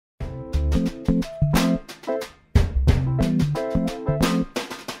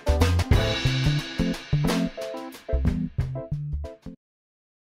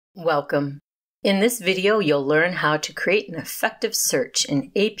Welcome. In this video, you'll learn how to create an effective search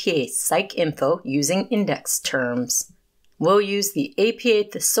in APA PsycInfo using index terms. We'll use the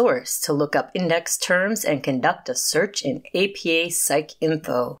APA Thesaurus to look up index terms and conduct a search in APA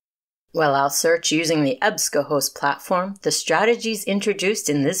PsycInfo. While I'll search using the EBSCOhost platform, the strategies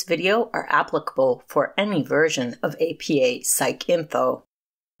introduced in this video are applicable for any version of APA PsycInfo.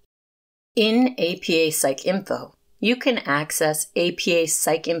 In APA PsycInfo, you can access APA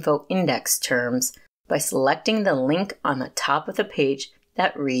PsycInfo index terms by selecting the link on the top of the page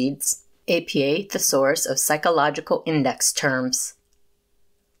that reads APA Thesaurus of Psychological Index Terms.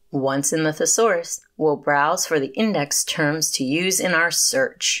 Once in the thesaurus, we'll browse for the index terms to use in our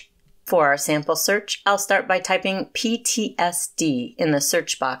search. For our sample search, I'll start by typing PTSD in the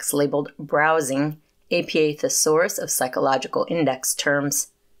search box labeled Browsing APA Thesaurus of Psychological Index Terms,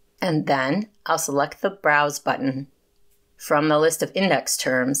 and then I'll select the Browse button. From the list of index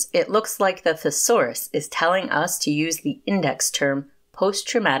terms, it looks like the thesaurus is telling us to use the index term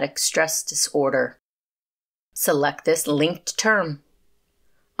post-traumatic stress disorder. Select this linked term.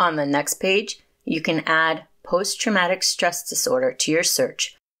 On the next page, you can add post-traumatic stress disorder to your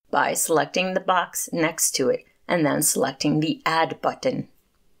search by selecting the box next to it and then selecting the Add button.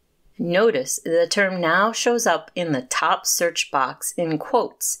 Notice the term now shows up in the top search box in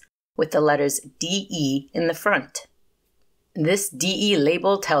quotes with the letters DE in the front. This DE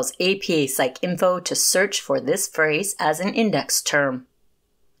label tells APA PsycInfo to search for this phrase as an index term.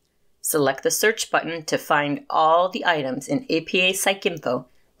 Select the search button to find all the items in APA PsycInfo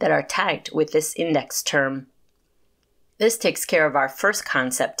that are tagged with this index term. This takes care of our first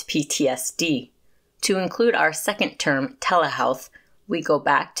concept, PTSD. To include our second term, telehealth, we go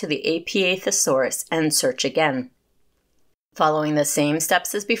back to the APA Thesaurus and search again. Following the same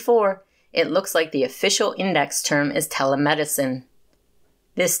steps as before, it looks like the official index term is telemedicine.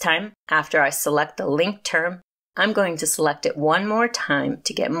 This time, after I select the linked term, I'm going to select it one more time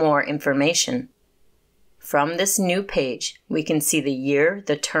to get more information. From this new page, we can see the year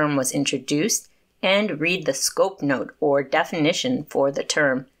the term was introduced and read the scope note or definition for the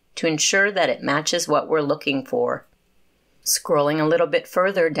term to ensure that it matches what we're looking for. Scrolling a little bit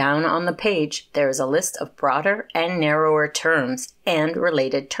further down on the page, there is a list of broader and narrower terms and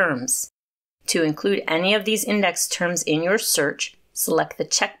related terms. To include any of these index terms in your search, select the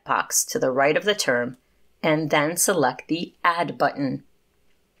checkbox to the right of the term, and then select the Add button.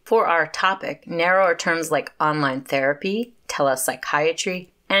 For our topic, narrower terms like online therapy, telepsychiatry,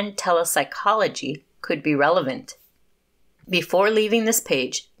 and telepsychology could be relevant. Before leaving this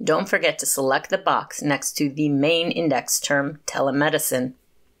page, don't forget to select the box next to the main index term, telemedicine.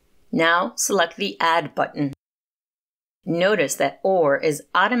 Now select the Add button. Notice that OR is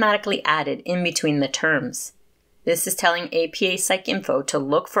automatically added in between the terms. This is telling APA PsycInfo to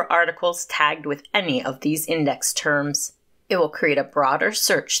look for articles tagged with any of these index terms. It will create a broader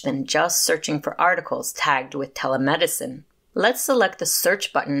search than just searching for articles tagged with telemedicine. Let's select the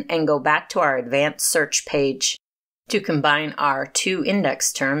Search button and go back to our advanced search page. To combine our two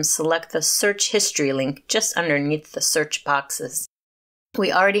index terms, select the Search History link just underneath the search boxes.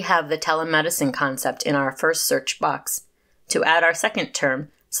 We already have the telemedicine concept in our first search box. To add our second term,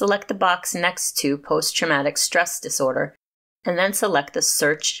 select the box next to post-traumatic stress disorder, and then select the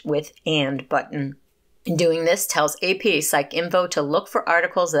Search with AND button. Doing this tells APA PsycInfo to look for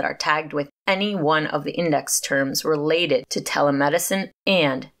articles that are tagged with any one of the index terms related to telemedicine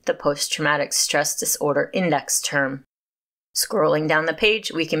and the post-traumatic stress disorder index term. Scrolling down the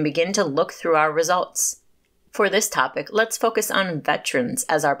page, we can begin to look through our results. For this topic, let's focus on veterans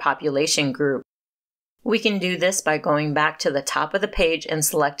as our population group. We can do this by going back to the top of the page and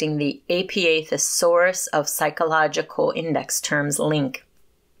selecting the APA Thesaurus of Psychological Index Terms link.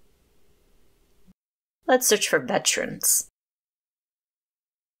 Let's search for veterans.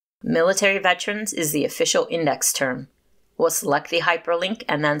 Military veterans is the official index term. We'll select the hyperlink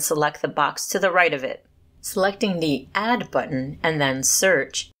and then select the box to the right of it. Selecting the Add button and then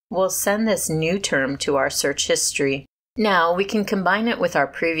Search will send this new term to our search history. Now we can combine it with our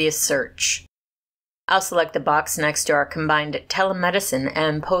previous search. I'll select the box next to our combined telemedicine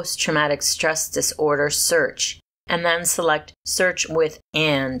and post-traumatic stress disorder search, and then select Search with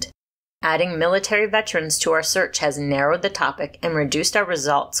AND. Adding military veterans to our search has narrowed the topic and reduced our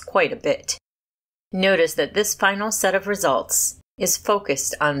results quite a bit. Notice that this final set of results is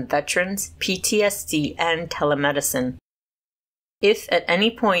focused on veterans, PTSD, and telemedicine. If at any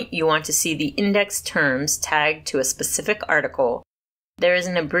point you want to see the index terms tagged to a specific article, there is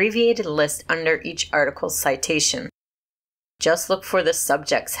an abbreviated list under each article's citation. Just look for the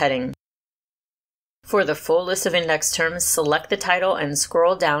Subjects heading. For the full list of index terms, select the title and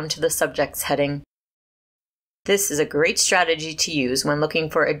scroll down to the subject's heading. This is a great strategy to use when looking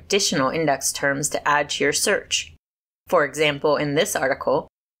for additional index terms to add to your search. For example, in this article,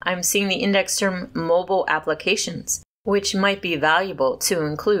 I'm seeing the index term mobile applications, which might be valuable to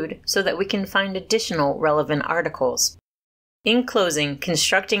include so that we can find additional relevant articles. In closing,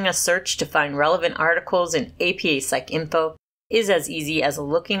 constructing a search to find relevant articles in APA PsycInfo is as easy as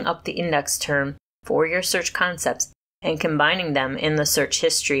looking up the index term for your search concepts and combining them in the search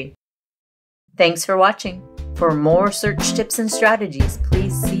history. Thanks for watching. For more search tips and strategies,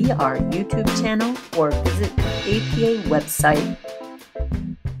 please see our YouTube channel or visit the APA website.